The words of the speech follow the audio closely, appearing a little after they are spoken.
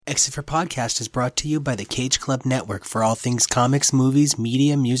Exit for Podcast is brought to you by the Cage Club Network. For all things comics, movies,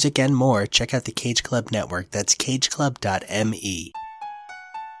 media, music, and more, check out the Cage Club Network. That's cageclub.me.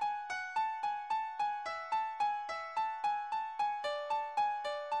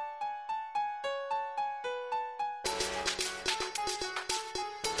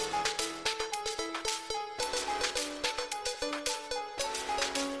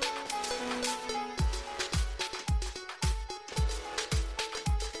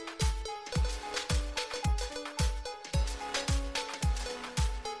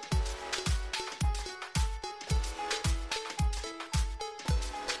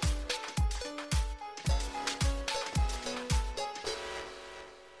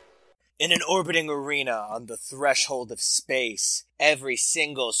 In an orbiting arena on the threshold of space, every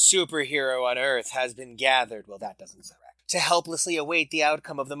single superhero on Earth has been gathered. Well, that doesn't sound right. To helplessly await the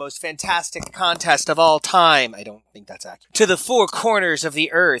outcome of the most fantastic contest of all time. I don't think that's accurate. To the four corners of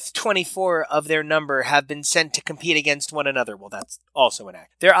the Earth, 24 of their number have been sent to compete against one another. Well, that's also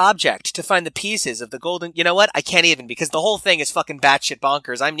inaccurate. Their object, to find the pieces of the golden... You know what? I can't even, because the whole thing is fucking batshit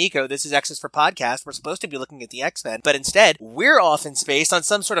bonkers. I'm Nico. This is X's for Podcast. We're supposed to be looking at the X-Men, but instead, we're off in space on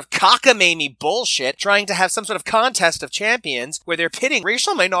some sort of cockamamie bullshit, trying to have some sort of contest of champions where they're pitting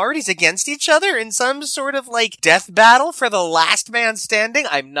racial minorities against each other in some sort of, death battle for the last man standing.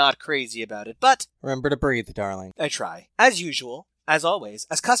 I'm not crazy about it, but... Remember to breathe, darling. I try. As usual, as always,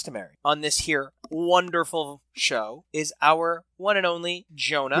 as customary, on this here wonderful show is our one and only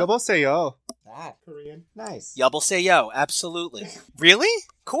Jonah. Yoboseyo. Ah, Korean. Nice. Yoboseyo, absolutely. Really?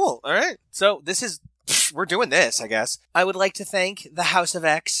 Cool. All right. So this is... we're doing this, I guess. I would like to thank the House of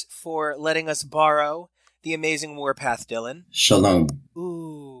X for letting us borrow the amazing Warpath Dylan. Shalom.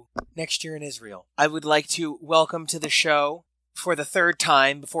 Ooh, next year in Israel. I would like to welcome to the show for the third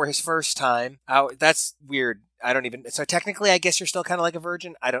time before his first time. That's weird. I don't even... So technically, I guess you're still kind of like a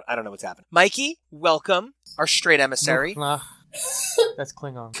virgin. I don't know what's happened. Mikey, welcome. Our straight emissary. That's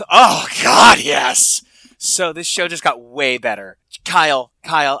Klingon. Oh, God, yes. So this show just got way better. Kyle,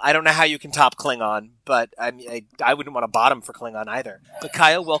 I don't know how you can top Klingon, but I wouldn't want to bottom for Klingon either. But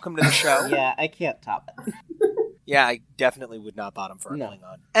Kyle, welcome to the show. Yeah, I can't top it. Yeah, I definitely would not bottom for a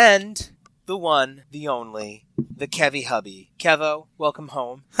Klingon. And the one, the only, the Kevy hubby. Kevo, welcome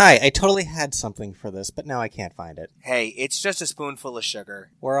home. Hi, I totally had something for this, but now I can't find it. Hey, it's just a spoonful of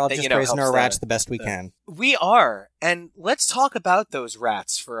sugar. We're all just raising our rats the best we can. We are, and let's talk about those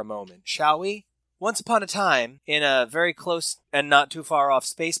rats for a moment, shall we? Once upon a time, in a very close and not too far off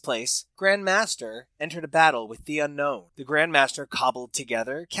space place, Grandmaster entered a battle with the unknown. The Grandmaster cobbled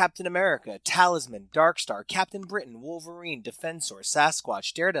together Captain America, Talisman, Darkstar, Captain Britain, Wolverine, Defensor,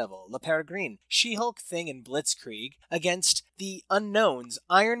 Sasquatch, Daredevil, La Peregrine, She-Hulk, Thing, and Blitzkrieg against the unknowns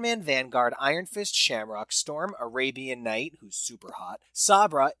Iron Man, Vanguard, Iron Fist, Shamrock, Storm, Arabian Knight, who's super hot,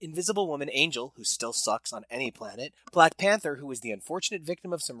 Sabra, Invisible Woman, Angel, who still sucks on any planet, Black Panther, who is the unfortunate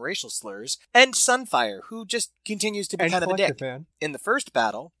victim of some racial slurs, and Sunfire, who just continues to be kind of a dick. Man. In the first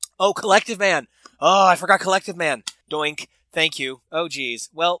battle... Oh, Collective Man! Oh, I forgot Collective Man. Doink. Thank you. Oh, geez.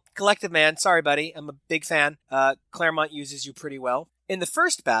 Well, Collective Man, sorry, buddy. I'm a big fan. Claremont uses you pretty well. In the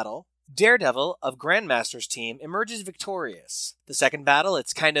first battle, Daredevil of Grandmaster's team emerges victorious. The second battle,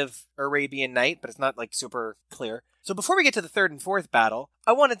 it's kind of Arabian Night, but it's not, super clear. So before we get to the third and fourth battle,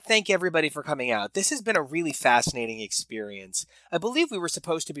 I want to thank everybody for coming out. This has been a really fascinating experience. I believe we were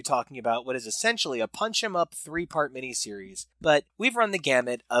supposed to be talking about what is essentially a punch 'em up 3-part miniseries, but we've run the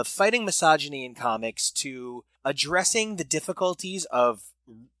gamut of fighting misogyny in comics to addressing the difficulties of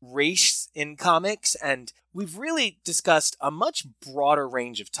race in comics, and we've really discussed a much broader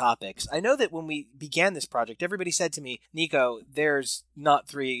range of topics. I know that when we began this project, everybody said to me, Nico, there's not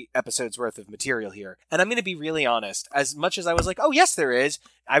 3 episodes worth of material here. And I'm going to be really honest. As much as I was like, oh, yes, there is,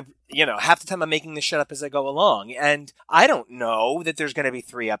 half the time I'm making this shit up as I go along. And I don't know that there's going to be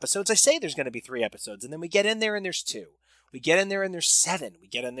 3 episodes. I say there's going to be 3 episodes, and then we get in there and there's 2. We get in there and there's 7. We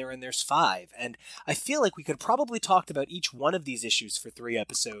get in there and there's 5. And I feel like we could probably talked about each one of these issues for 3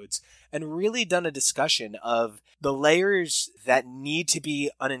 episodes and really done a discussion of the layers that need to be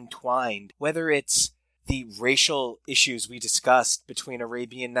unentwined, whether it's the racial issues we discussed between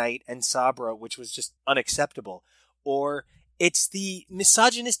Arabian Night and Sabra, which was just unacceptable, or it's the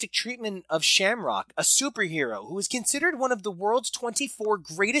misogynistic treatment of Shamrock, a superhero who is considered one of the world's 24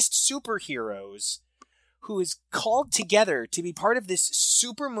 greatest superheroes, who is called together to be part of this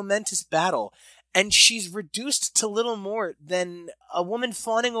super momentous battle, and she's reduced to little more than a woman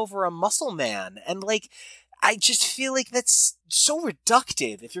fawning over a muscle man. And I just feel like that's so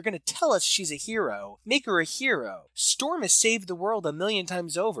reductive. If you're going to tell us she's a hero, make her a hero. Storm has saved the world a million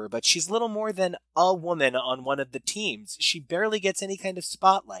times over, but she's little more than a woman on one of the teams. She barely gets any kind of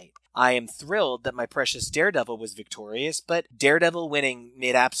spotlight. I am thrilled that my precious Daredevil was victorious, but Daredevil winning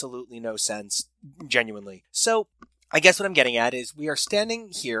made absolutely no sense, genuinely. So, I guess what I'm getting at is we are standing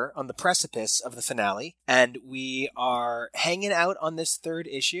here on the precipice of the finale, and we are hanging out on this third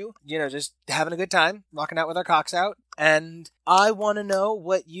issue, just having a good time, rocking out with our cocks out, and I want to know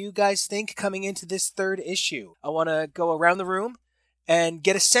what you guys think coming into this third issue. I want to go around the room and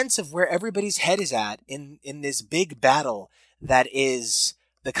get a sense of where everybody's head is at in this big battle that is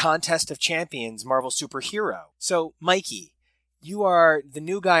the Contest of Champions Marvel Superhero. So, Mikey, you are the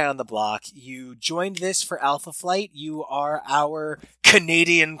new guy on the block. You joined this for Alpha Flight. You are our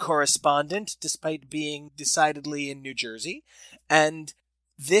Canadian correspondent, despite being decidedly in New Jersey. And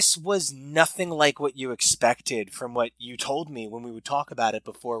this was nothing like what you expected from what you told me when we would talk about it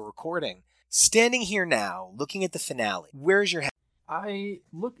before recording. Standing here now, looking at the finale, where's your head?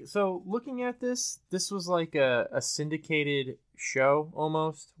 Looking at this was like a syndicated show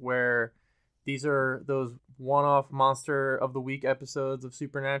almost, where these are those one-off Monster of the Week episodes of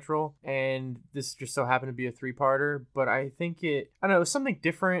Supernatural, and this just so happened to be a 3-parter, but I think it was something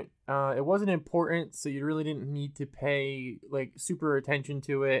different. It wasn't important, so you really didn't need to pay super attention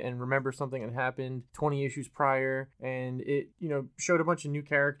to it and remember something that happened 20 issues prior, and it showed a bunch of new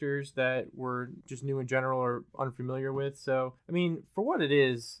characters that were just new in general or unfamiliar with. So I mean, for what it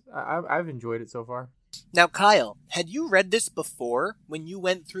is, I've enjoyed it so far. Now, Kyle, had you read this before when you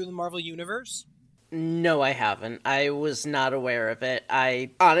went through the Marvel Universe? No, I haven't. I was not aware of it.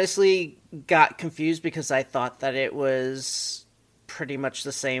 I honestly got confused because I thought that it was pretty much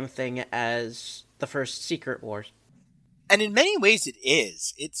the same thing as the first Secret Wars. And in many ways it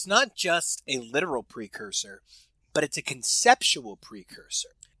is. It's not just a literal precursor, but it's a conceptual precursor.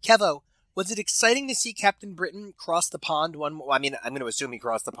 Kevo, was it exciting to see Captain Britain cross the pond I'm going to assume he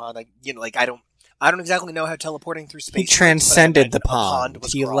crossed the pond. I don't exactly know how teleporting through space. He transcended the pond.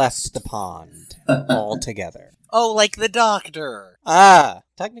 He left the pond altogether. Oh, like the Doctor.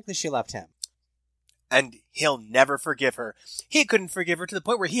 Technically she left him. And he'll never forgive her. He couldn't forgive her to the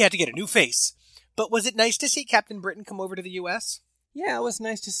point where he had to get a new face. But was it nice to see Captain Britain come over to the U.S.? Yeah, it was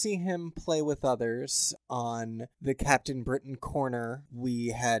nice to see him play with others. On the Captain Britain corner, we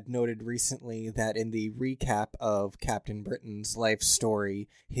had noted recently that in the recap of Captain Britain's life story,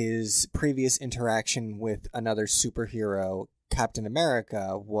 his previous interaction with another superhero, Captain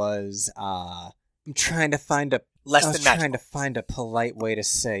America, was, I'm trying to find a polite way to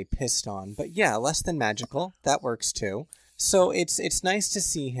say pissed on. But yeah, less than magical. That works too. So it's nice to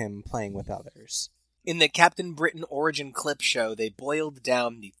see him playing with others. In the Captain Britain origin clip show, they boiled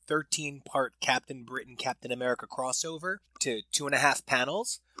down the 13-part Captain Britain Captain America crossover to 2.5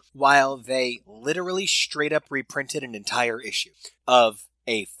 panels, while they literally straight up reprinted an entire issue of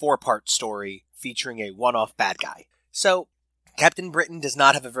a 4-part story featuring a one-off bad guy. So, Captain Britain does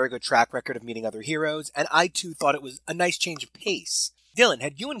not have a very good track record of meeting other heroes, and I too thought it was a nice change of pace. Dylan,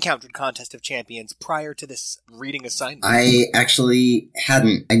 had you encountered Contest of Champions prior to this reading assignment? I actually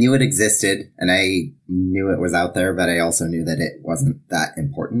hadn't. I knew it existed, and I knew it was out there, but I also knew that it wasn't that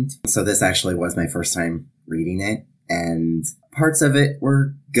important. So this actually was my first time reading it, and parts of it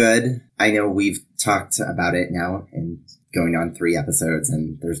were good. I know we've talked about it now and going on 3 episodes,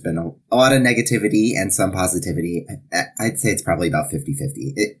 and there's been a lot of negativity and some positivity. I'd say it's probably about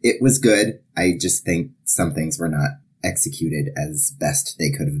 50-50. It was good. I just think some things were not executed as best they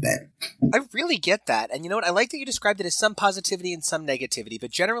could have been. I really get that. And you know what? I like that you described it as some positivity and some negativity,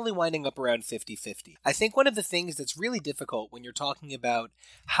 but generally winding up around 50-50. I think one of the things that's really difficult when you're talking about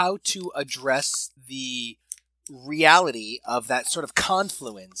how to address the reality of that sort of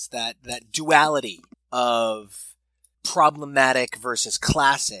confluence, that duality of problematic versus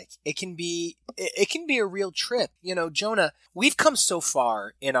classic, it can be a real trip. You know, Jonah, we've come so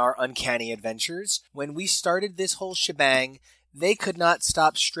far in our Uncanny Adventures. When we started this whole shebang, they could not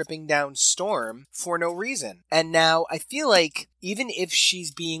stop stripping down Storm for no reason. And now I feel like even if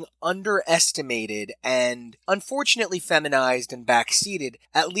she's being underestimated and unfortunately feminized and backseated,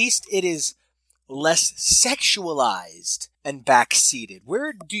 at least it is less sexualized and backseated.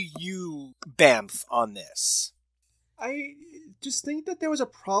 Where do you bamf on this? I just think that there was a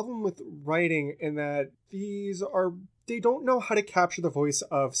problem with writing in that they don't know how to capture the voice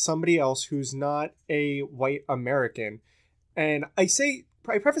of somebody else who's not a white American. And I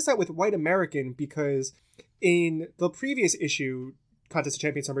preface that with white American because in the previous issue, Contest of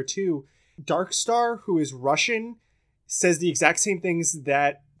Champions number 2, Darkstar, who is Russian, says the exact same things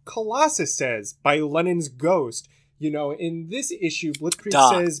that Colossus says by Lenin's ghost. In this issue, Blitzkrieg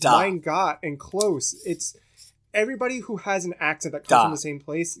says Mein Gott and close. It's everybody who has an accent that comes from the same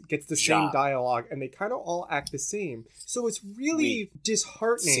place gets the same dialogue, and they kind of all act the same. So it's really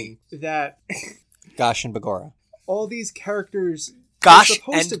disheartening that Gosh and Bagora. All these characters are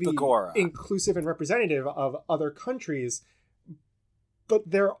supposed to be inclusive and representative of other countries, but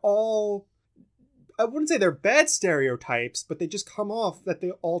they're all, I wouldn't say they're bad stereotypes, but they just come off that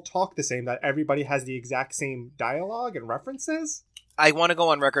they all talk the same, that everybody has the exact same dialogue and references. I want to go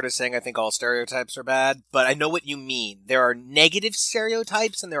on record as saying I think all stereotypes are bad, but I know what you mean. There are negative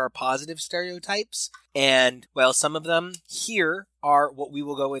stereotypes and there are positive stereotypes. And, well, some of them here are what we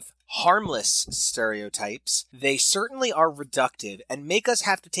will go with harmless stereotypes. They certainly are reductive and make us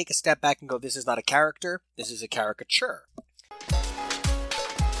have to take a step back and go, this is not a character, this is a caricature.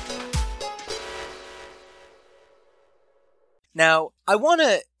 Now, I want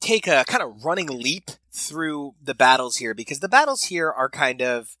to take a kind of running leap through the battles here, because the battles here are kind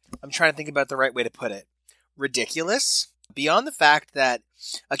of, I'm trying to think about the right way to put it, ridiculous. Beyond the fact that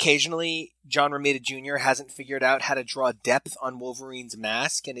occasionally John Romita Jr. hasn't figured out how to draw depth on Wolverine's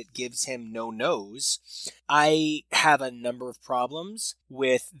mask and it gives him no nose, I have a number of problems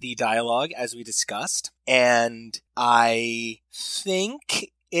with the dialogue, as we discussed, and I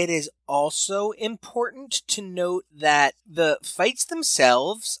think it is also important to note that the fights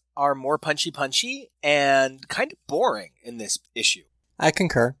themselves are more punchy and kind of boring in this issue. I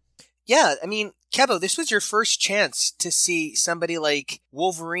concur. Yeah, I mean, Kevo, this was your first chance to see somebody like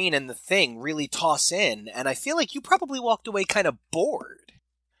Wolverine and the Thing really toss in, and I feel like you probably walked away kind of bored.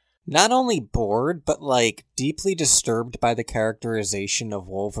 Not only bored, but deeply disturbed by the characterization of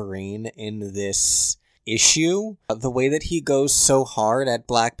Wolverine in this issue. The way that he goes so hard at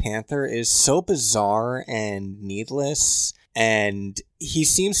Black Panther is so bizarre and needless, and he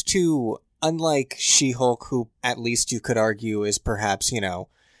seems to, unlike She-Hulk, who at least you could argue is perhaps,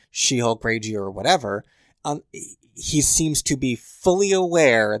 She-Hulk ragey or whatever, he seems to be fully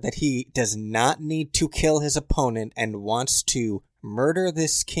aware that he does not need to kill his opponent and wants to murder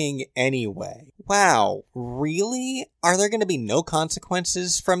this king anyway. Wow, really? Are there going to be no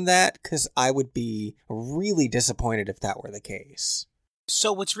consequences from that? Because I would be really disappointed if that were the case.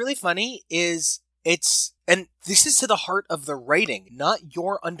 So what's really funny is and this is to the heart of the writing, not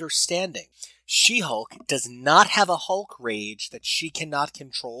your understanding. She-Hulk does not have a Hulk rage that she cannot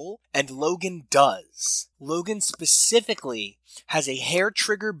control, and Logan does. Logan specifically has a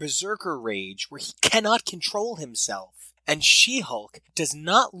hair-trigger berserker rage where he cannot control himself. And She-Hulk does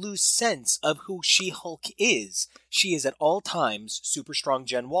not lose sense of who She-Hulk is. She is at all times super strong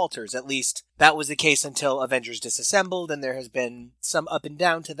Jen Walters. At least that was the case until Avengers Disassembled, and there has been some up and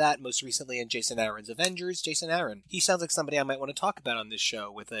down to that, most recently in Jason Aaron's Avengers. Jason Aaron, he sounds like somebody I might want to talk about on this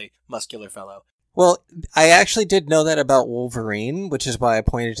show with a muscular fellow. Well, I actually did know that about Wolverine, which is why I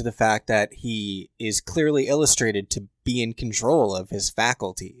pointed to the fact that he is clearly illustrated to be in control of his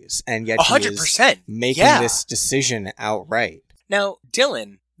faculties, and yet 100%. He is making this decision outright. Now,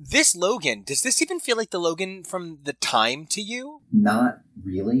 Dylan, this Logan, does this even feel like the Logan from the time to you? Not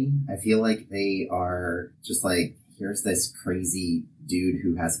really. I feel like they are just here's this crazy dude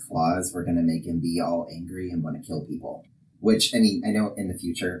who has claws, we're gonna make him be all angry and want to kill people. Which, I mean, I know in the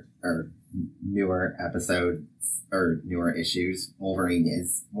future, or newer episodes, or newer issues, Wolverine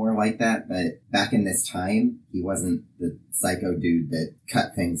is more like that, but back in this time, he wasn't the psycho dude that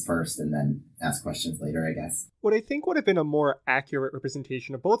cut things first and then asked questions later, I guess. What I think would have been a more accurate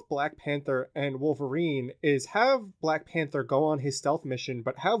representation of both Black Panther and Wolverine is have Black Panther go on his stealth mission,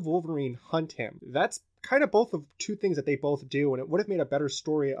 but have Wolverine hunt him. That's kind of both of two things that they both do, and it would have made a better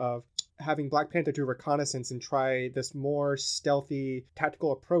story of having Black Panther do reconnaissance and try this more stealthy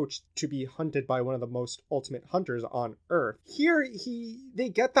tactical approach to be hunted by one of the most ultimate hunters on Earth. Here, they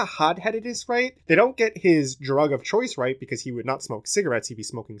get the hot-headedness right. They don't get his drug of choice right because he would not smoke cigarettes, he'd be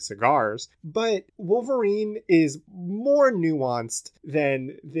smoking cigars. But Wolverine is more nuanced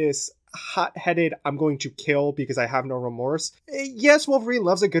than this hot-headed, I'm going to kill because I have no remorse. Yes, Wolverine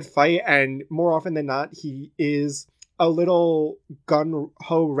loves a good fight, and more often than not, he is a little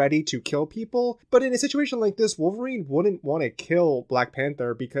gun-ho ready to kill people. But in a situation like this, Wolverine wouldn't want to kill Black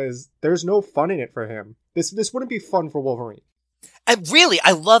Panther because there's no fun in it for him. This wouldn't be fun for Wolverine. And really,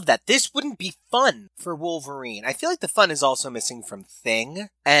 I love that. This wouldn't be fun for Wolverine. I feel like the fun is also missing from Thing.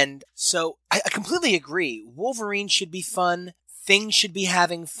 And so I completely agree. Wolverine should be fun. Thing should be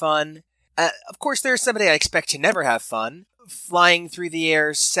having fun. Of course, there's somebody I expect to never have fun. flying through the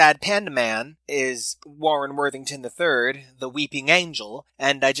air sad panda man is Warren Worthington III, the Weeping Angel,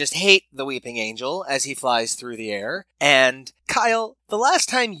 and I just hate the Weeping Angel as he flies through the air. And Kyle, the last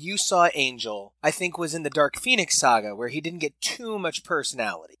time you saw Angel, I think was in the Dark Phoenix saga, where he didn't get too much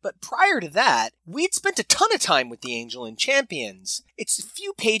personality. But prior to that, we'd spent a ton of time with the Angel in Champions. It's a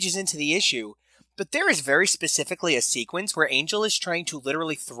few pages into the issue, but there is very specifically a sequence where Angel is trying to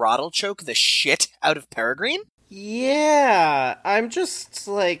literally throttle choke the shit out of Peregrine. Yeah, I'm just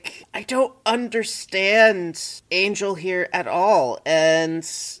like, I don't understand Angel here at all, and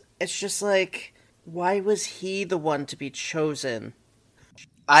it's just like, why was he the one to be chosen?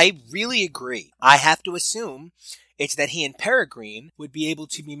 I really agree. I have to assume it's that he and Peregrine would be able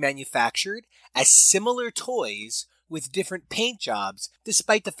to be manufactured as similar toys with different paint jobs,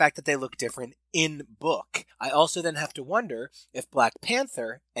 despite the fact that they look different in book. I also then have to wonder if Black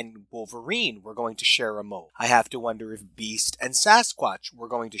Panther and Wolverine were going to share a mold. I have to wonder if Beast and Sasquatch were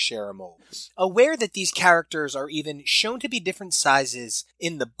going to share a mold. Aware that these characters are even shown to be different sizes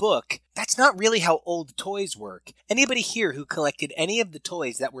in the book, that's not really how old toys work. Anybody here who collected any of the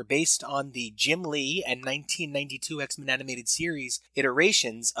toys that were based on the Jim Lee and 1992 X-Men animated series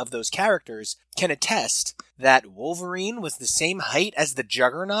iterations of those characters can attest that Wolverine was the same height as the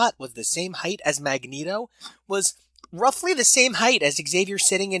Juggernaut, was the same height as Magneto, was roughly the same height as Xavier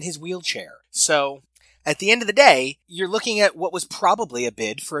sitting in his wheelchair. So, at the end of the day, you're looking at what was probably a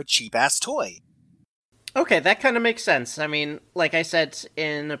bid for a cheap-ass toy. Okay, that kind of makes sense. I mean, like I said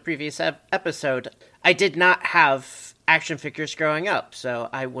in a previous episode, I did not have action figures growing up, so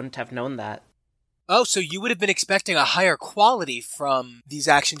I wouldn't have known that. Oh, so you would have been expecting a higher quality from these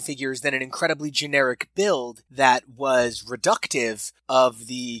action figures than an incredibly generic build that was reductive of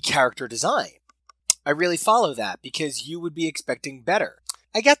the character design. I really follow that, because you would be expecting better.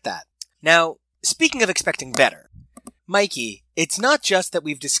 I get that. Now, speaking of expecting better, Mikey, it's not just that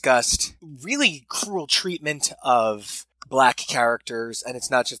we've discussed really cruel treatment of black characters, and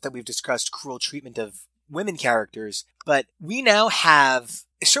it's not just that we've discussed cruel treatment of women characters, but we now have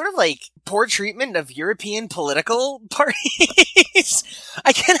sort of like poor treatment of European political parties.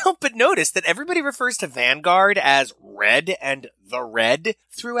 I can't help but notice that everybody refers to Vanguard as Red and the Red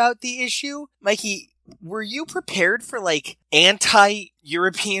throughout the issue. Mikey, were you prepared for like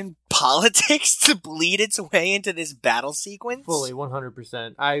anti-European politics to bleed its way into this battle sequence? Fully,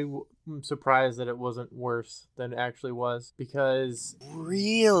 100%. I'm surprised that it wasn't worse than it actually was, because...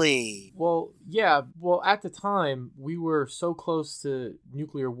 Really? Well, yeah. Well, at the time, we were so close to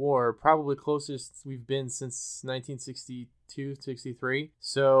nuclear war, probably closest we've been since 1962, 63.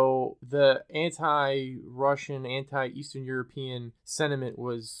 So the anti-Russian, anti-Eastern European sentiment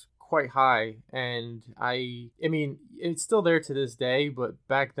was quite high, and I mean, it's still there to this day, but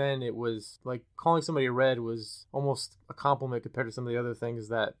back then it was like calling somebody a red was almost a compliment compared to some of the other things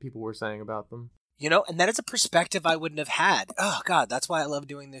that people were saying about them. You know, and that is a perspective I wouldn't have had. Oh god, that's why I love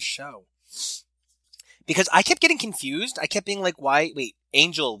doing this show. Because I kept getting confused. I kept being like, wait,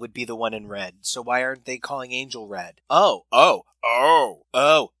 Angel would be the one in red, so why aren't they calling Angel red? Oh.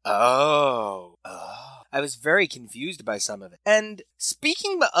 I was very confused by some of it. And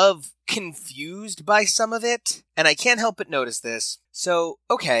speaking of confused by some of it, and I can't help but notice this, so,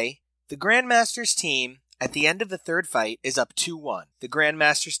 okay, the Grandmaster's team at the end of the third fight is up 2-1. The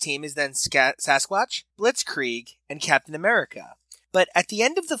Grandmaster's team is then Sasquatch, Blitzkrieg, and Captain America. But at the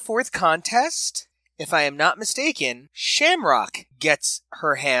end of the fourth contest, if I am not mistaken, Shamrock gets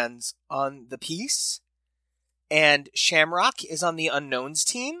her hands on the piece, and Shamrock is on the Unknowns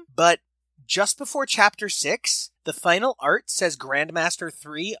team, but just before Chapter 6, the final art says Grandmaster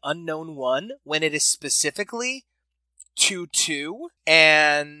 3, Unknown 1, when it is specifically 2-2,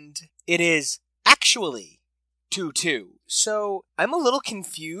 and it is actually 2-2. So, I'm a little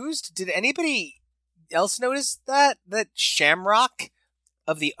confused. Did anybody else notice that Shamrock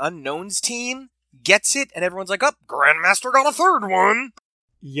of the Unknowns team gets it, and everyone's like, oh, Grandmaster got a third one?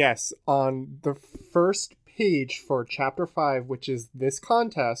 Yes, on the first page for Chapter 5, which is this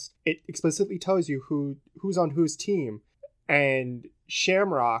contest, it explicitly tells you who's on whose team, and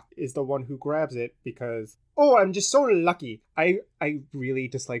Shamrock is the one who grabs it because, oh, I'm just so lucky. I really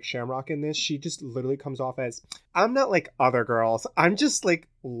dislike Shamrock in this. She just literally comes off as, I'm not like other girls. I'm just like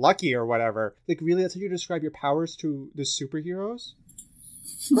lucky or whatever. Like, really, that's how you describe your powers to the superheroes?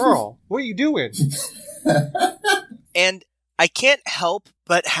 Girl, what are you doing? And I can't help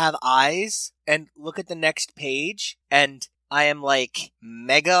but have eyes and look at the next page, and I am like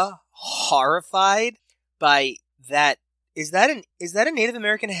mega horrified by that. Is that a Native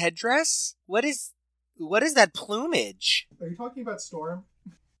American headdress? What is that plumage? Are you talking about Storm?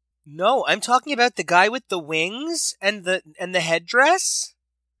 No, I'm talking about the guy with the wings and the headdress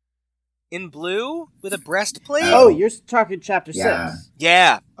in blue with a breastplate. Oh, you're talking chapter Yeah. 6.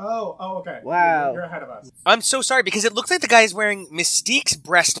 Yeah. Oh, okay. Wow. You're ahead of us. I'm so sorry because it looks like the guy is wearing Mystique's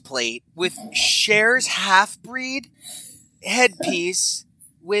breastplate with Cher's half-breed headpiece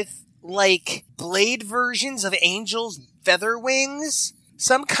with, like, blade versions of Angel's feather wings,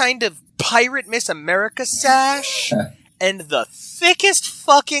 some kind of pirate Miss America sash, and the thickest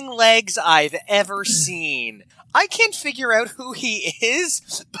fucking legs I've ever seen. I can't figure out who he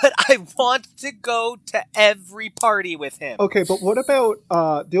is, but I want to go to every party with him. Okay, but what about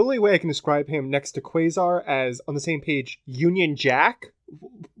the only way I can describe him next to Quasar as on the same page, Union Jack?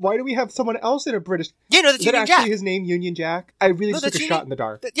 Why do we have someone else in a British? Yeah, no, that's Is that Union actually Jack. his name, Union Jack? I really No, just took a that's shot Union- in the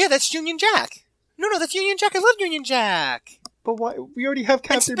dark. Yeah, that's Union Jack. No, that's Union Jack. I love Union Jack. But why? We already have And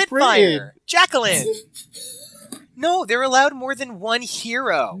Captain Britain. Spitfire. Jacqueline. No, they're allowed more than one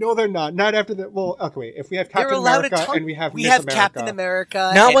hero. No, they're not. Not after the. Well, okay, wait. If we have They're Captain allowed America a ton. and we have we Miss have America. Captain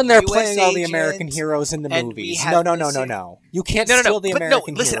America. Not and when they're US playing all the Agent, American heroes in the and movies. we have No. You can't No, steal the but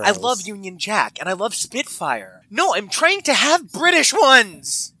American no, listen, heroes. I love Union Jack, and I love Spitfire. No, I'm trying to have British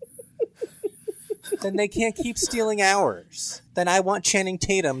ones! Then they can't keep stealing ours. Then I want Channing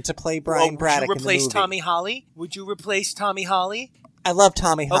Tatum to play Brian Braddock Would you replace in the movie. Tommy Holly? Would you replace Tommy Holly? I love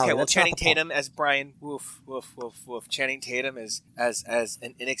Tommy Holly. Okay, well, That's not Channing the point. Tatum as Brian. Woof, woof, woof, woof. Channing Tatum as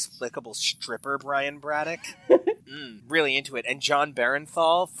an inexplicable stripper Brian Braddock. Really into it. And John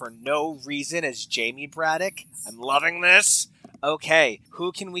Barenthal for no reason as Jamie Braddock. I'm loving this. Okay,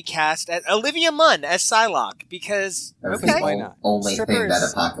 who can we cast as Olivia Munn as Psylocke? Because That was okay, the Why not? only thing that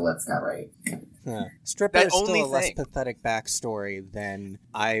Strippers- Apocalypse got right. Huh. Stripper That is still only a less thing. pathetic backstory than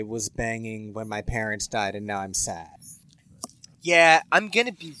I was banging when my parents died and now I'm sad. yeah, I'm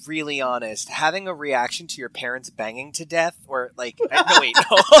gonna be really honest. Having a reaction to your parents banging to death, or like, no, wait,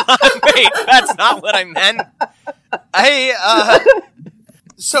 no, wait, that's not what I meant.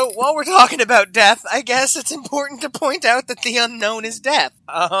 So while we're talking about death, I guess it's important to point out that the unknown is death.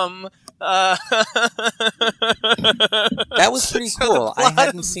 That was pretty So the cool. I plot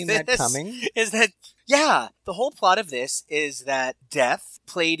hadn't of seen that this coming. Is that, yeah, the whole plot of this is that Death,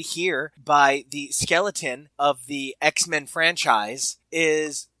 played here by the skeleton of the X-Men franchise,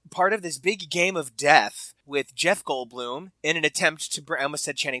 is part of this big game of death with Jeff Goldblum in an attempt to I almost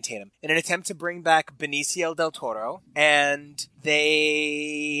said Channing Tatum, in an attempt to bring back Benicio del Toro, and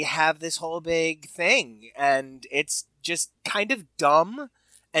they have this whole big thing, and it's just kind of dumb,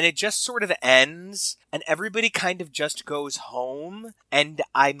 and it just sort of ends, and everybody kind of just goes home, and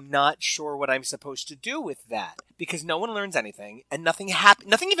I'm not sure what I'm supposed to do with that, because no one learns anything, and nothing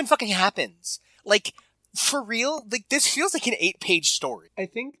even fucking happens. Like, for real? Like, this feels like an 8-page story. I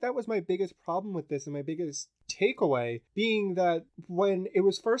think that was my biggest problem with this and my biggest takeaway being that when it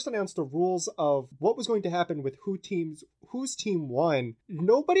was first announced the rules of what was going to happen with whose team won,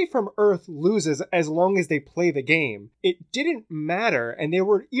 nobody from Earth loses as long as they play the game. It didn't matter, and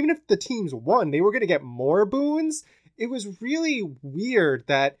even if the teams won, they were going to get more boons. It was really weird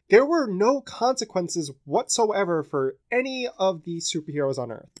that there were no consequences whatsoever for any of the superheroes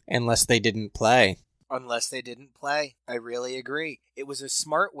on Earth. Unless they didn't play. Unless they didn't play. I really agree. It was a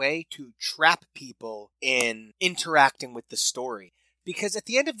smart way to trap people in interacting with the story. Because at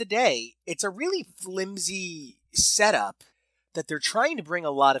the end of the day, it's a really flimsy setup that they're trying to bring a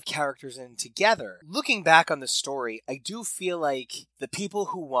lot of characters in together. Looking back on the story, I do feel like the people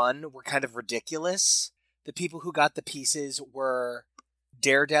who won were kind of ridiculous. The people who got the pieces were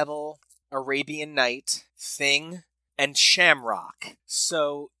Daredevil, Arabian Knight, Thing, and Shamrock.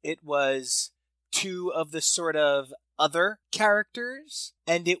 So it was two of the sort of other characters,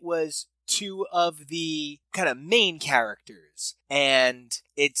 and it was two of the kind of main characters. And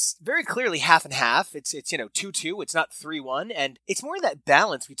it's very clearly half and half. It's 2-2. It's not 3-1. And it's more that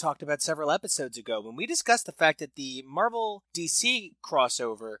balance we talked about several episodes ago when we discussed the fact that the Marvel DC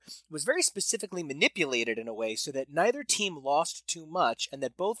crossover was very specifically manipulated in a way so that neither team lost too much and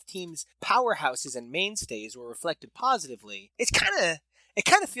that both teams' powerhouses and mainstays were reflected positively. It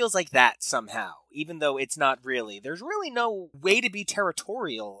kind of feels like that somehow, even though it's not really. There's really no way to be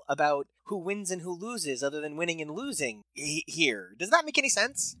territorial about who wins and who loses other than winning and losing here. Does that make any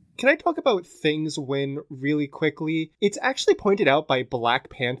sense? Can I talk about Thing's win really quickly? It's actually pointed out by Black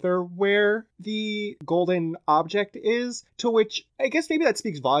Panther where the golden object is, to which I guess maybe that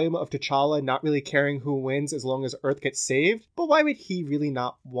speaks volume of T'Challa not really caring who wins as long as Earth gets saved. But why would he really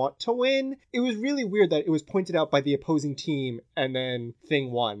not want to win? It was really weird that it was pointed out by the opposing team and then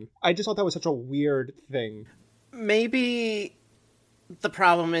Thing won. I just thought that was such a weird thing. Maybe the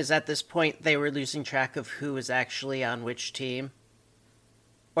problem is at this point they were losing track of who was actually on which team.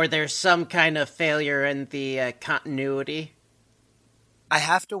 Or there's some kind of failure in the continuity. I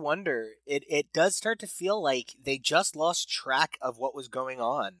have to wonder. It does start to feel like they just lost track of what was going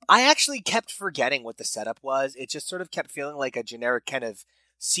on. I actually kept forgetting what the setup was. It just sort of kept feeling like a generic kind of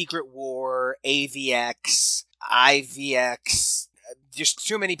Secret War, AVX, IVX. Just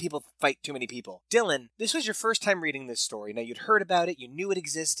too many people fight too many people. Dylan, this was your first time reading this story. Now, you'd heard about it, you knew it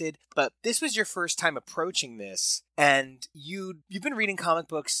existed, but this was your first time approaching this, and you've been reading comic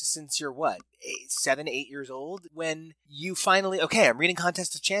books since you're what, 7, 8 years old? When you finally, okay, I'm reading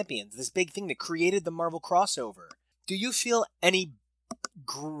Contest of Champions, this big thing that created the Marvel crossover. Do you feel any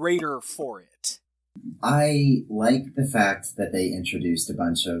greater for it? I like the fact that they introduced a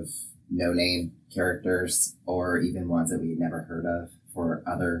bunch of no-name characters, or even ones that we'd never heard of for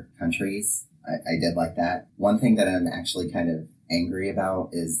other countries. I did like that. One thing that I'm actually kind of angry about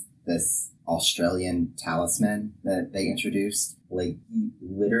is this Australian talisman that they introduced. Like,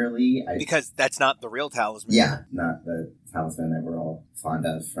 literally... Because that's not the real talisman. Yeah, not the talisman that we're all fond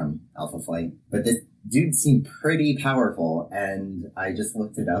of from Alpha Flight. But this dude seemed pretty powerful, and I just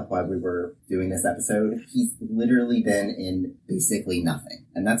looked it up while we were doing this episode. He's literally been in basically nothing,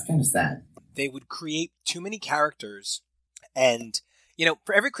 and that's kind of sad. They would create too many characters, and, you know,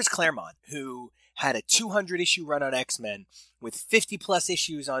 for every Chris Claremont, who had a 200-issue run on X-Men, with 50-plus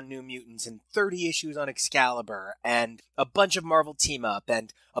issues on New Mutants, and 30 issues on Excalibur, and a bunch of Marvel Team-Up,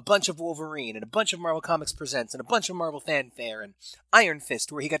 and a bunch of Wolverine, and a bunch of Marvel Comics Presents, and a bunch of Marvel Fanfare, and Iron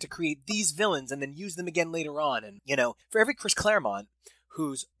Fist, where he got to create these villains and then use them again later on. And, you know, for every Chris Claremont,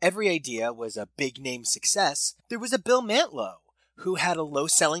 whose every idea was a big-name success, there was a Bill Mantlo, who had a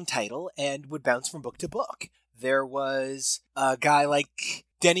low-selling title and would bounce from book to book. There was a guy like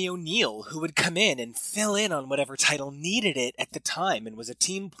Denny O'Neil, who would come in and fill in on whatever title needed it at the time and was a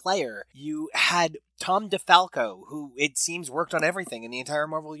team player. You had Tom DeFalco, who it seems worked on everything in the entire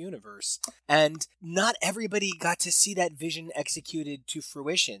Marvel Universe. And not everybody got to see that vision executed to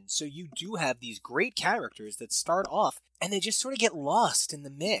fruition. So you do have these great characters that start off and they just sort of get lost in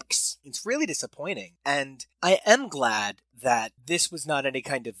the mix. It's really disappointing. And I am glad that this was not any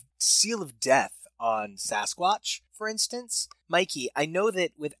kind of seal of death on Sasquatch, for instance. Mikey, I know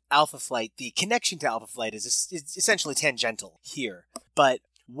that with Alpha Flight, the connection to Alpha Flight is essentially tangential here. But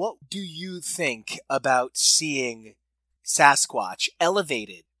what do you think about seeing Sasquatch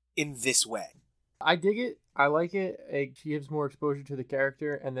elevated in this way? I dig it. I like it. It gives more exposure to the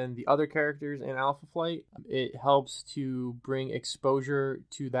character, and then the other characters in Alpha Flight. It helps to bring exposure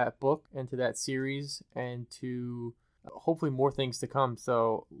to that book and to that series, and to hopefully more things to come.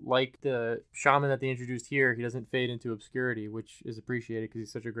 So, like the shaman that they introduced here, he doesn't fade into obscurity, which is appreciated because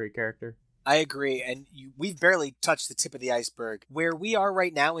he's such a great character. I agree, and we've barely touched the tip of the iceberg. Where we are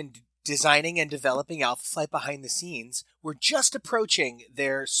right now in designing and developing Alpha Flight behind the scenes, we're just approaching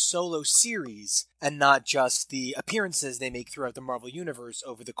their solo series and not just the appearances they make throughout the Marvel Universe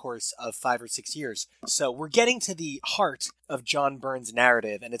over the course of 5 or 6 years. So we're getting to the heart of John Byrne's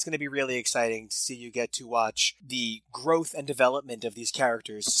narrative, and it's going to be really exciting to see you get to watch the growth and development of these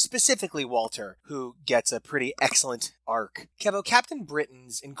characters, specifically Walter, who gets a pretty excellent arc. Kevo, Captain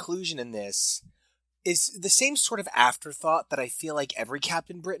Britain's inclusion in this is the same sort of afterthought that I feel like every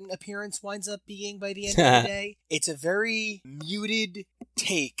Captain Britain appearance winds up being by the end of the day. It's a very muted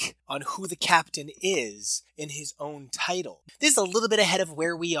take on who the captain is in his own title. This is a little bit ahead of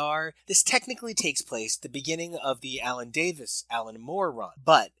where we are. This technically takes place at the beginning of the Alan Davis, Alan Moore run,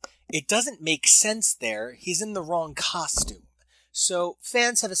 but it doesn't make sense there. He's in the wrong costume. So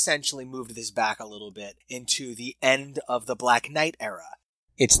fans have essentially moved this back a little bit into the end of the Black Knight era.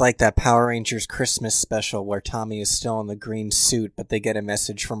 It's like that Power Rangers Christmas special where Tommy is still in the green suit, but they get a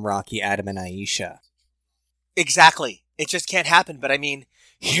message from Rocky, Adam, and Aisha. Exactly. It just can't happen, but I mean,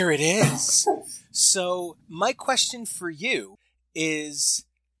 here it is. So my question for you is,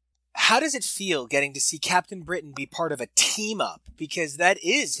 how does it feel getting to see Captain Britain be part of a team-up? Because that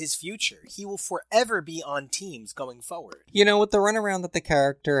is his future. He will forever be on teams going forward. You know, with the runaround that the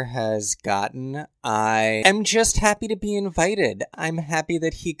character has gotten, I am just happy to be invited. I'm happy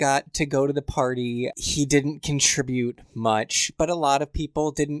that he got to go to the party. He didn't contribute much, but a lot of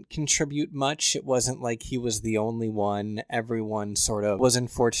people didn't contribute much. It wasn't like he was the only one. Everyone sort of was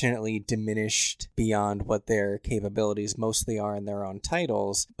unfortunately diminished beyond what their capabilities mostly are in their own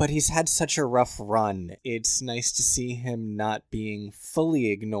titles. But he's had such a rough run. It's nice to see him not being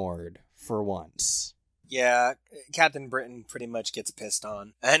fully ignored for once. Yeah, Captain Britain pretty much gets pissed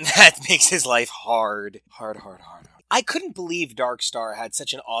on, and that makes his life hard. I couldn't believe Darkstar had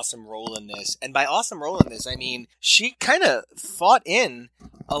such an awesome role in this, and by awesome role in this, I mean she kind of fought in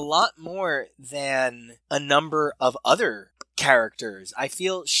a lot more than a number of other characters. I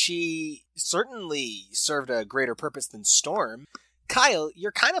feel she certainly served a greater purpose than Storm. Kyle,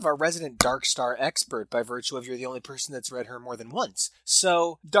 you're kind of a resident Darkstar expert by virtue of you're the only person that's read her more than once.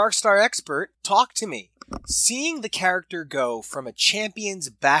 So, Darkstar expert, talk to me. Seeing the character go from a champion's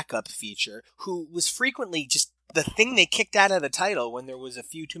backup feature, who was frequently just the thing they kicked out of the title when there was a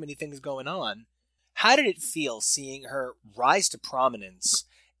few too many things going on, how did it feel seeing her rise to prominence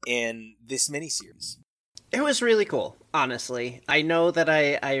in this miniseries? It was really cool, honestly. I know that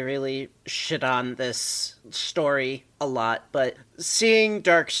I really shit on this story a lot, but seeing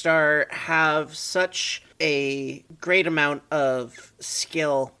Darkstar have such a great amount of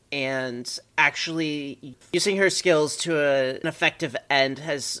skill and actually using her skills to an effective end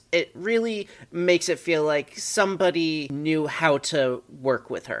it really makes it feel like somebody knew how to work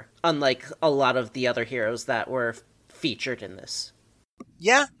with her, unlike a lot of the other heroes that were featured in this.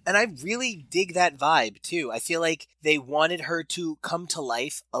 Yeah, and I really dig that vibe, too. I feel like they wanted her to come to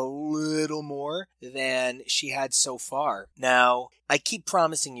life a little more than she had so far. Now, I keep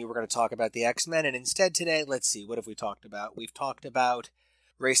promising you we're going to talk about the X-Men, and instead today, let's see, what have we talked about? We've talked about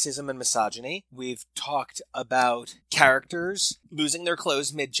racism and misogyny. We've talked about characters losing their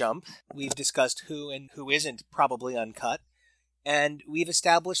clothes mid-jump. We've discussed who and who isn't probably uncut. And we've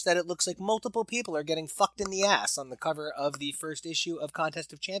established that it looks like multiple people are getting fucked in the ass on the cover of the first issue of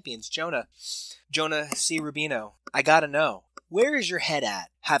Contest of Champions. Jonah C. Rubino, I gotta know, where is your head at,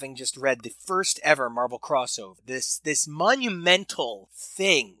 having just read the first ever Marvel crossover? This monumental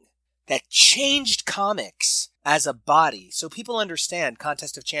thing that changed comics as a body. So people understand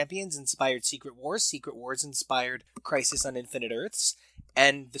Contest of Champions inspired Secret Wars inspired Crisis on Infinite Earths,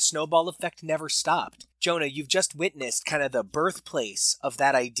 and the snowball effect never stopped. Jonah, you've just witnessed kind of the birthplace of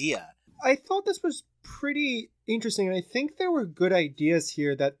that idea. I thought this was pretty interesting, and I think there were good ideas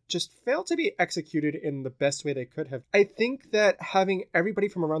here that just failed to be executed in the best way they could have. I think that having everybody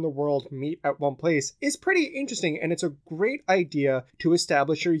from around the world meet at one place is pretty interesting, and it's a great idea to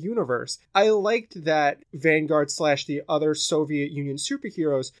establish your universe. I liked that Vanguard / the other Soviet Union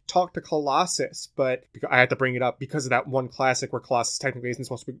superheroes talked to Colossus, but I had to bring it up because of that one classic where Colossus technically isn't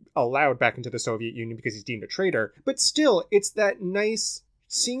supposed to be allowed back into the Soviet Union because he's deemed a traitor. But still, it's that nice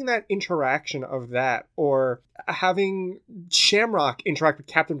seeing that interaction of that, or having Shamrock interact with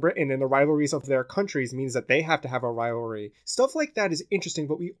Captain Britain and the rivalries of their countries means that they have to have a rivalry. Stuff like that is interesting,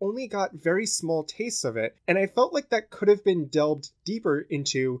 but we only got very small tastes of it, and I felt like that could have been delved deeper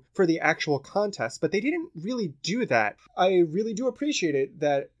into for the actual contest, but they didn't really do that. I really do appreciate it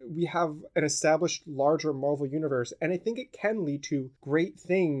that we have an established larger Marvel universe, and I think it can lead to great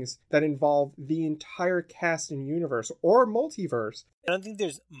things that involve the entire cast and universe, or multiverse. I don't think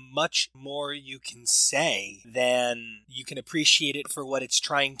there's much more you can say than you can appreciate it for what it's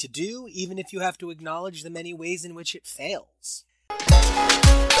trying to do, even if you have to acknowledge the many ways in which it fails.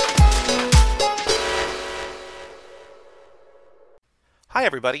 Hi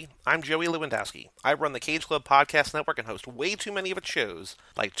everybody, I'm Joey Lewandowski. I run the Cage Club Podcast Network and host way too many of its shows,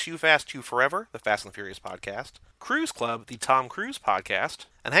 like Too Fast, Too Forever, the Fast and Furious podcast, Cruise Club, the Tom Cruise podcast,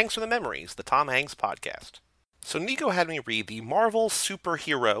 and Hanks for the Memories, the Tom Hanks podcast. So Nico had me read the Marvel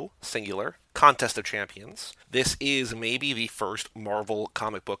Superhero, singular, Contest of Champions. This is maybe the first Marvel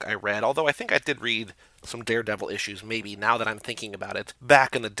comic book I read, although I think I did read some Daredevil issues, maybe, now that I'm thinking about it,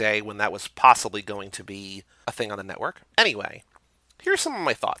 back in the day when that was possibly going to be a thing on the network. Anyway, here's some of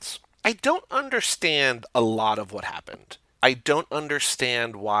my thoughts. I don't understand a lot of what happened. I don't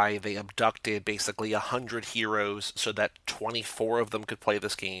understand why they abducted basically 100 heroes so that 24 of them could play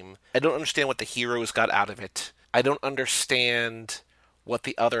this game. I don't understand what the heroes got out of it. I don't understand what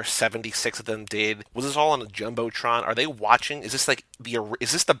the other 76 of them did. Was this all on a Jumbotron? Are they watching? Is this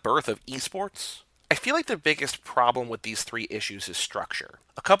the birth of esports? I feel like the biggest problem with these three issues is structure.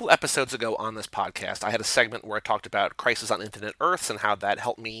 A couple episodes ago on this podcast, I had a segment where I talked about Crisis on Infinite Earths and how that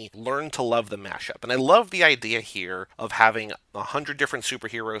helped me learn to love the mashup. And I love the idea here of having 100 different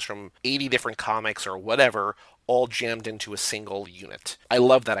superheroes from 80 different comics or whatever all jammed into a single unit. I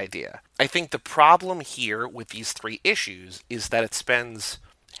love that idea. I think the problem here with these three issues is that it spends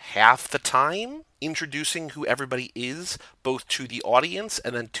half the time introducing who everybody is, both to the audience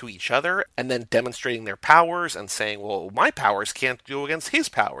and then to each other, and then demonstrating their powers and saying, well, my powers can't go against his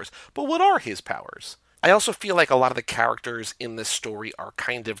powers, but what are his powers? I also feel like a lot of the characters in this story are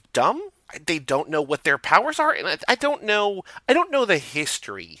kind of dumb. They don't know what their powers are, and I don't know the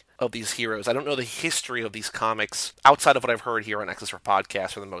history of these heroes. I don't know the history of these comics outside of what I've heard here on X's for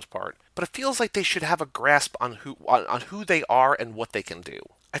Podcast for the most part. But it feels like they should have a grasp on who they are and what they can do.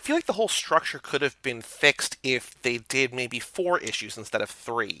 I feel like the whole structure could have been fixed if they did maybe 4 issues instead of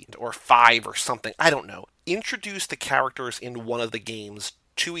 3, or 5 or something. I don't know. Introduce the characters in one of the games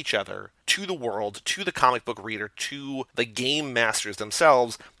to each other, to the world, to the comic book reader, to the game masters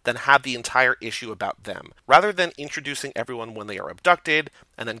themselves, then have the entire issue about them. Rather than introducing everyone when they are abducted,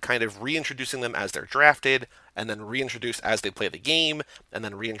 and then kind of reintroducing them as they're drafted, and then reintroduced as they play the game, and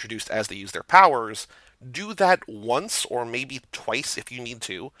then reintroduced as they use their powers, do that once or maybe twice if you need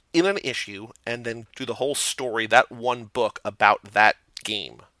to, in an issue, and then do the whole story, that one book about that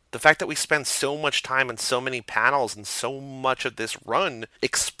game. The fact that we spend so much time and so many panels and so much of this run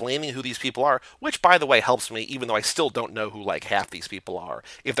explaining who these people are, which, by the way, helps me, even though I still don't know who, like, half these people are.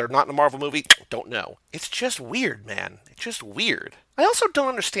 If they're not in a Marvel movie, don't know. It's just weird, man. It's just weird. I also don't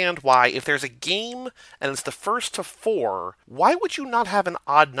understand why, if there's a game and it's the first to 4, why would you not have an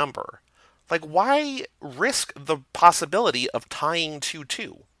odd number? Like, why risk the possibility of tying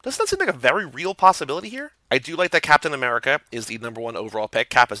 2-2? Doesn't that seem like a very real possibility here? I do like that Captain America is the number 1 overall pick.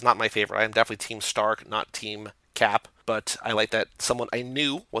 Cap is not my favorite. I am definitely Team Stark, not Team Cap. But I like that someone I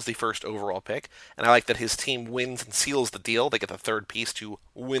knew was the first overall pick. And I like that his team wins and seals the deal. They get the 3rd piece to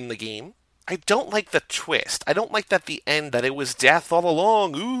win the game. I don't like the twist. I don't like that the end, that it was death all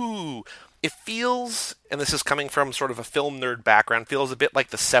along. Ooh. It feels, and this is coming from sort of a film nerd background, feels a bit like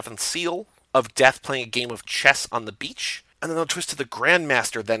the 7th Seal of Death playing a game of chess on the beach. And then the twist to the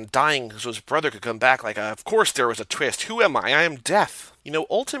Grandmaster then dying so his brother could come back like, of course there was a twist. Who am I? I am Death. You know,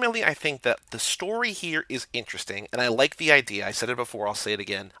 ultimately I think that the story here is interesting, and I like the idea. I said it before, I'll say it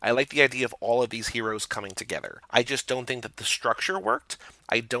again. I like the idea of all of these heroes coming together. I just don't think that the structure worked.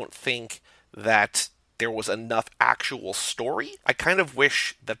 I don't think that there was enough actual story. I kind of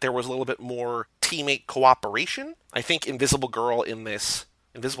wish that there was a little bit more teammate cooperation. I think Invisible Girl in this...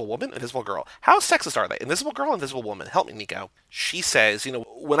 Invisible Woman? Invisible Girl. How sexist are they? Invisible Girl, Invisible Woman. Help me, Nico. She says, you know,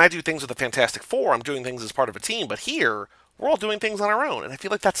 when I do things with the Fantastic Four, I'm doing things as part of a team, but here, we're all doing things on our own. And I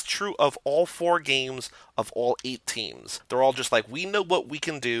feel like that's true of all 4 games, of all 8 teams. They're all just like, we know what we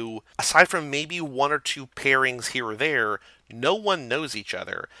can do. Aside from maybe 1 or 2 pairings here or there, no one knows each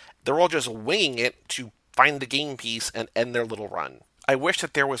other. They're all just winging it to find the game piece and end their little run. I wish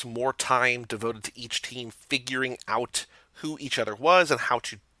that there was more time devoted to each team figuring out who each other was and how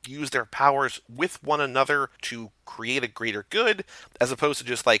to use their powers with one another to create a greater good, as opposed to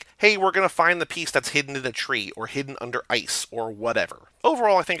just like, hey, we're going to find the piece that's hidden in a tree or hidden under ice or whatever.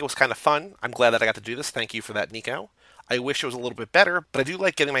 Overall, I think it was kind of fun. I'm glad that I got to do this. Thank you for that, Nico. I wish it was a little bit better, but I do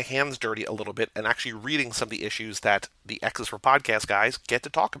like getting my hands dirty a little bit and actually reading some of the issues that the X's for Podcast guys get to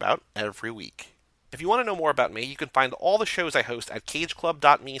talk about every week. If you want to know more about me, you can find all the shows I host at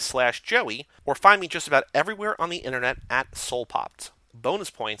cageclub.me/Joey, or find me just about everywhere on the internet at SoulPopped. Bonus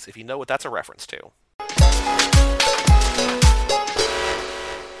points if you know what that's a reference to.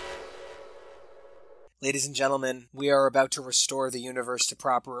 Ladies and gentlemen, we are about to restore the universe to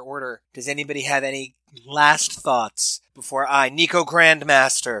proper order. Does anybody have any last thoughts before I, Nico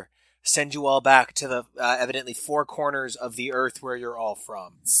Grandmaster, send you all back to the evidently 4 corners of the earth where you're all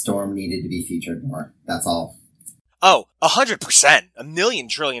from? Storm needed to be featured more. That's all. Oh, 100%.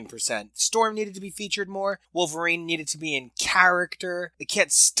 1,000,000,000,000,000%. Storm needed to be featured more. Wolverine needed to be in character. They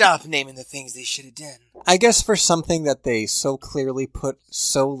can't stop naming the things they should have done. I guess for something that they so clearly put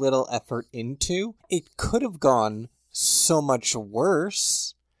so little effort into, it could have gone so much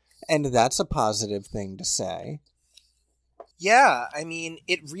worse. And that's a positive thing to say. Yeah, I mean,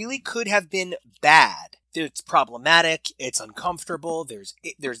 it really could have been bad. It's problematic, it's uncomfortable, there's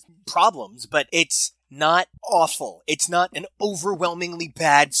problems, but it's not awful. It's not an overwhelmingly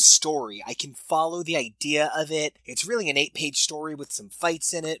bad story. I can follow the idea of it. It's really an 8-page story with some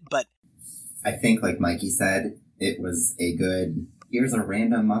fights in it, but I think, like Mikey said, it was a good, here's a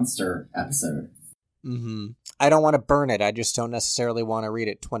random monster episode. Mm-hmm. I don't want to burn it, I just don't necessarily want to read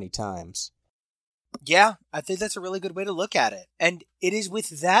it 20 times. yeah, I think that's a really good way to look at it. And it is with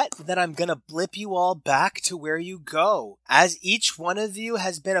that I'm going to blip you all back to where you go. As each one of you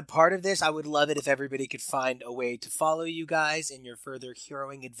has been a part of this, I would love it if everybody could find a way to follow you guys in your further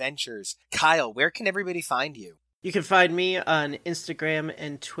heroing adventures. Kyle, where can everybody find you? You can find me on Instagram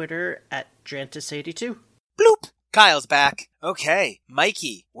and Twitter at Drantis82. Bloop! Kyle's back. Okay,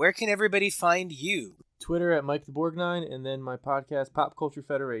 Mikey, where can everybody find you? Twitter at Mike the Borgnine, and then my podcast, Pop Culture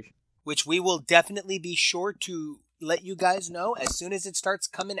Federation. Which we will definitely be sure to let you guys know as soon as it starts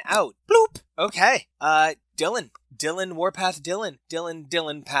coming out. Bloop! Okay. Dylan Warpath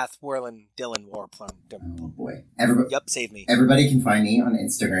Dylan Path Whirlin Dylan Warpath. Oh boy. Yep, save me. Everybody can find me on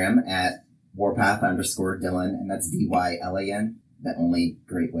Instagram at Warpath_Dylan, and that's DYLAN. the only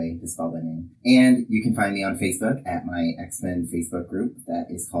great way to spell the name. And you can find me on Facebook at my X-Men Facebook group that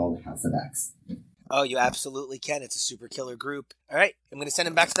is called House of X. Oh, you absolutely can. It's a super killer group. All right, I'm going to send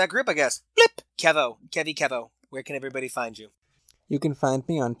him back to that group, I guess. Blip! Kevo, where can everybody find you? You can find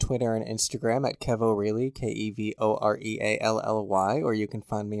me on Twitter and Instagram at KevoReally, KevoReally, or you can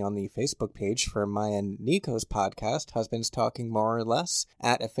find me on the Facebook page for my and Nico's podcast, Husbands Talking More or Less,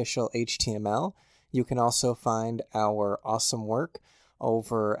 at Official HTML. You can also find our awesome work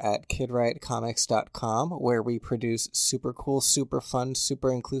over at KidRiotComics.com, where we produce super cool, super fun,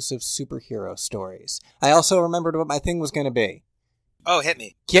 super inclusive superhero stories. I also remembered what my thing was going to be. Oh, hit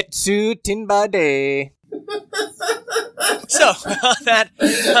me. Getsu Tinbade. So, that...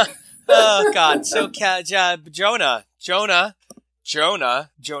 oh, God. So, Jonah,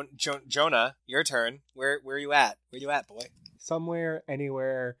 your turn. Where are you at? Where you at, boy? Somewhere,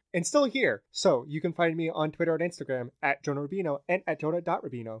 anywhere, and still here. So you can find me on Twitter and Instagram at Jonah Rubino and at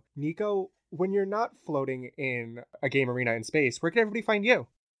Jonah.Rubino. Nico, when you're not floating in a game arena in space, where can everybody find you?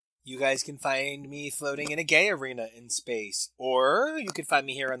 You guys can find me floating in a gay arena in space. Or you can find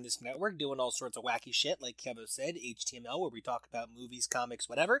me here on this network doing all sorts of wacky shit, like Kevo said, HTML, where we talk about movies, comics,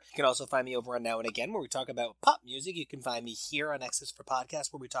 whatever. You can also find me over on Now and Again, where we talk about pop music. You can find me here on X's for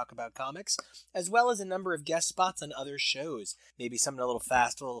Podcasts, where we talk about comics, as well as a number of guest spots on other shows. Maybe something a little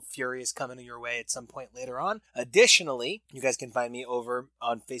fast, a little furious coming your way at some point later on. Additionally, you guys can find me over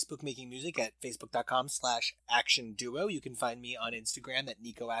on Facebook making music at facebook.com/Action Duo. You can find me on Instagram at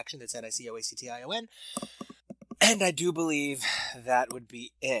Nico Action. That's NICOACTION. And I do believe that would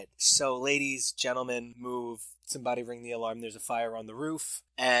be it. So, ladies, gentlemen, move. Somebody ring the alarm. There's a fire on the roof.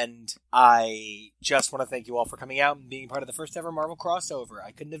 And I just want to thank you all for coming out and being part of the first ever Marvel crossover.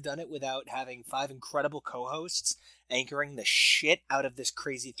 I couldn't have done it without having 5 incredible co-hosts anchoring the shit out of this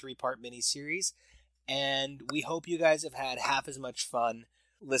crazy 3-part miniseries. And we hope you guys have had half as much fun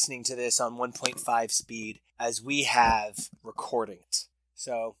listening to this on 1.5 speed as we have recording it.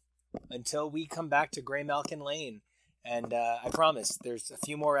 So, until we come back to Grey Malkin Lane, and I promise there's a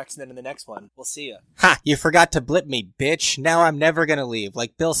few more X-Men in the next one. We'll see ya. Ha! You forgot to blip me, bitch. Now I'm never gonna leave,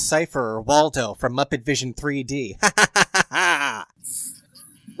 like Bill Cipher or Waldo from Muppet Vision 3D. Ha ha ha ha ha!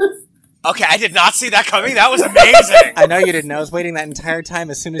 Okay, I did not see that coming. That was amazing. I know you didn't. I was waiting that entire time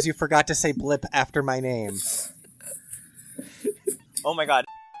as soon as you forgot to say blip after my name. Oh my god.